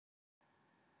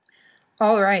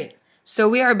All right, so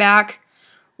we are back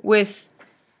with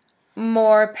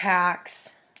more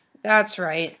packs. That's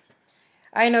right.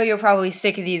 I know you're probably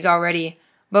sick of these already,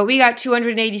 but we got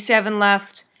 287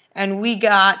 left, and we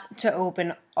got to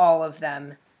open all of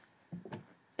them.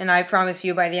 And I promise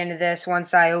you by the end of this,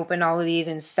 once I open all of these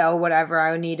and sell whatever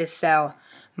I need to sell,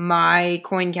 my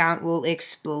coin count will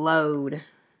explode.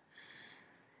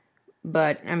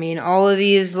 But, I mean, all of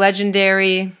these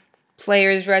legendary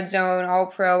players, red zone, all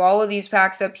pro, all of these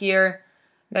packs up here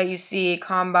that you see,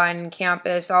 combine and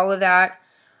campus, all of that,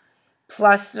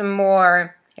 plus some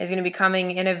more is going to be coming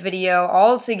in a video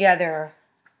all together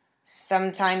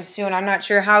sometime soon. I'm not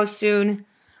sure how soon,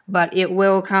 but it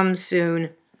will come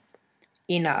soon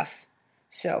enough.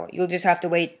 So you'll just have to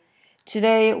wait.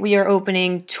 Today we are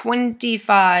opening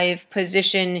 25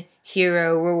 position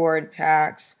hero reward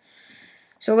packs.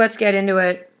 So let's get into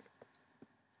it.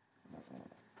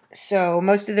 So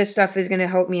most of this stuff is going to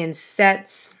help me in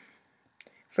sets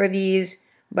for these,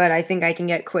 but I think I can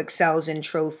get quick sells and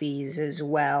trophies as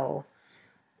well.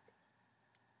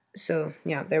 So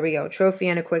yeah, there we go. Trophy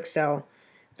and a quick sell.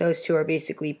 Those two are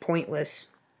basically pointless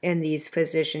in these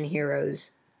position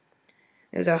heroes.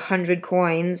 There's 100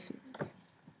 coins.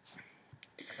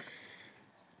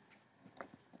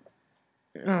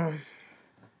 I'm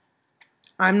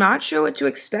not sure what to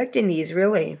expect in these,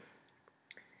 really.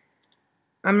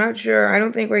 I'm not sure. I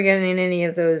don't think we're getting any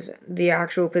of those, the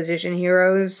actual position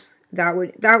heroes. That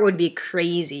would be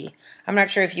crazy. I'm not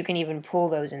sure if you can even pull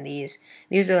those in these.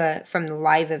 These are from the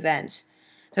live events.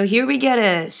 So here we get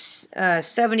a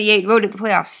 78 Road to the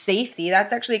Playoffs safety.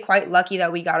 That's actually quite lucky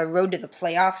that we got a Road to the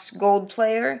Playoffs gold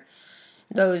player.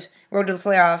 Those Road to the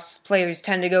Playoffs players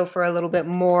tend to go for a little bit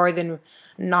more than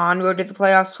non-Road to the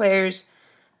Playoffs players.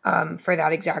 For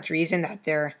that exact reason that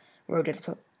they're Road to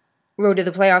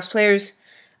the Playoffs players.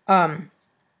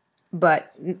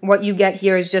 But what you get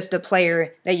here is just a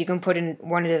player that you can put in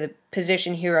one of the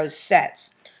position heroes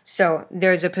sets. So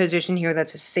there's a position here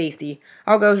that's a safety.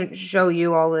 I'll go show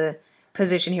you all the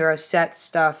position hero set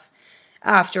stuff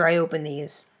after I open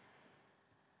these.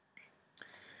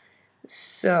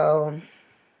 So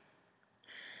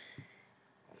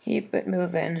keep it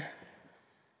moving.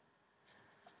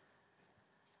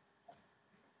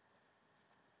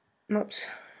 Oops.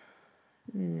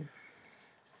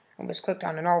 Almost clicked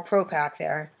on an all-pro pack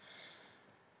there.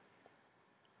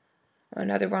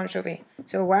 Another bronze trophy.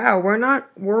 So wow,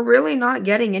 we're really not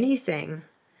getting anything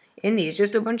in these.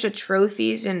 Just a bunch of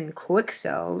trophies and quick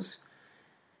sells.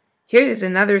 Here's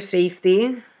another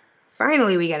safety.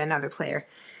 Finally we get another player.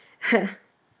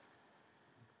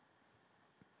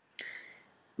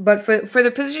 But for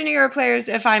the position hero players,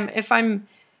 if I'm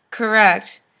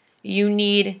correct, you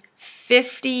need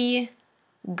 50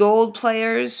 gold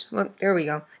players. Well, there we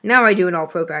go. Now I do an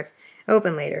all-pro pack.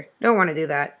 Open later. Don't want to do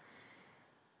that.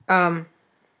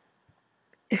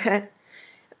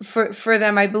 For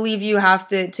them, I believe you have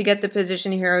to get the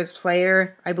position heroes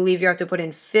player, I believe you have to put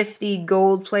in 50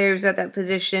 gold players at that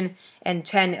position and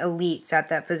 10 elites at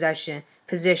that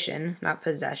position, not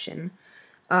possession.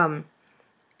 And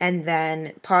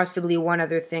then possibly one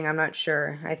other thing, I'm not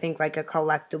sure. I think like a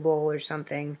collectible or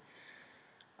something.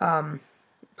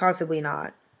 Possibly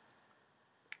not.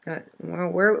 Well,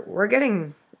 we're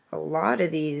getting a lot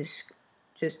of these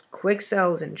just quick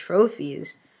sells and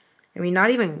trophies. I mean,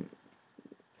 not even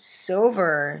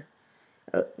silver,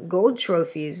 gold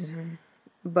trophies,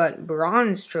 but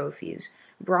bronze trophies.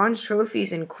 Bronze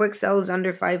trophies and quick sells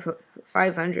under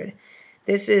 500.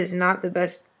 This is not the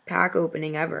best pack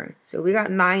opening ever. So we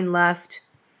got 9 left.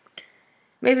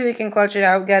 Maybe we can clutch it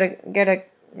out.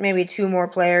 Get maybe 2 more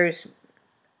players.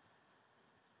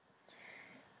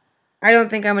 I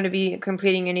don't think I'm going to be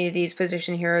completing any of these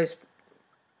position heroes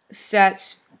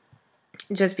sets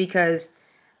just because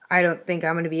I don't think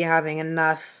I'm going to be having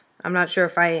enough. I'm not sure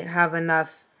if I have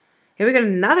enough. Here we got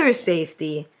another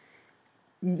safety.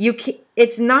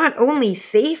 It's not only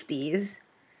safeties.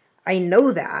 I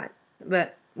know that.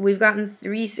 But we've gotten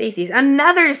 3 safeties.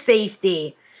 Another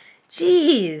safety.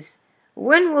 Jeez.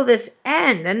 When will this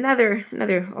end?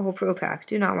 Another whole pro pack.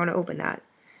 Do not want to open that.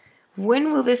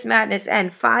 When will this madness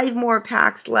end? 5 more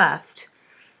packs left.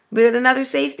 We got another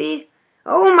safety?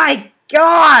 Oh my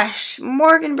gosh!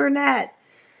 Morgan Burnett.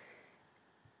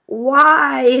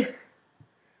 Why?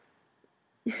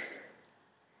 I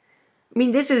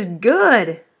mean, this is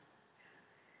good.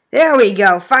 There we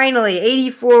go. Finally.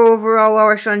 84 overall,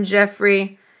 Alshon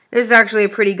Jeffrey. This is actually a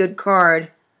pretty good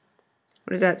card.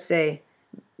 What does that say?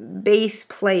 Base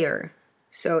player.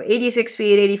 So 86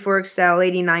 speed, 84 excel,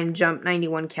 89 jump,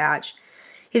 91 catch.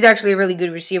 He's actually a really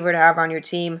good receiver to have on your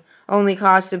team. only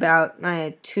costs about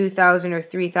 2,000 or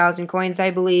 3,000 coins, I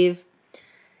believe.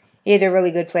 He's a really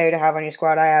good player to have on your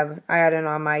squad. I had him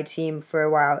on my team for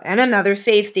a while. And another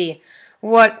safety.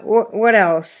 What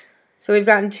else? So we've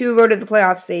gotten 2 road to the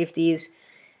playoff safeties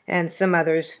and some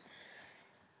others.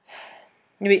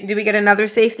 Did we get another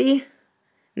safety?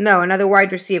 No, another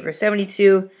wide receiver.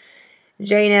 72,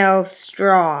 Janelle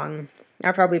Strong.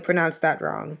 I probably pronounced that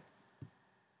wrong.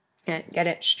 Get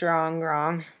it? Strong,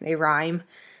 wrong. They rhyme.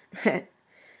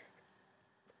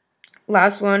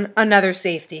 Last one, another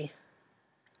safety.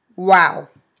 Wow.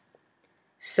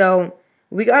 So,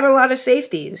 we got a lot of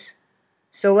safeties.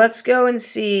 So, let's go and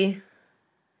see.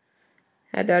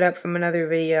 Had that up from another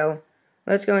video.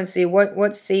 Let's go and see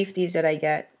what safeties did I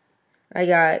get. I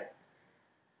got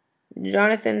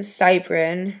Jonathan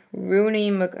Cyprin, Rooney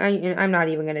I'm not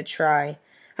even going to try.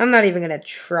 I'm not even going to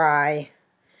try.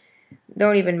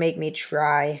 Don't even make me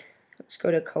try. Let's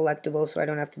go to collectibles so I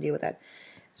don't have to deal with that.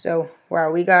 So,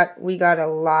 wow, we got a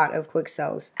lot of quick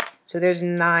sells. So there's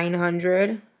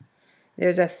 900.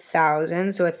 There's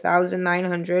 1,000. So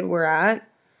 1,900 we're at.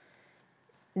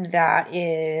 That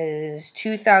is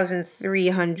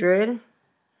 2,300.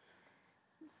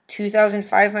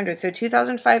 2,500. So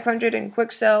 2,500 in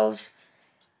quick sells.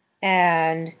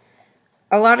 And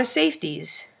a lot of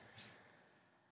safeties.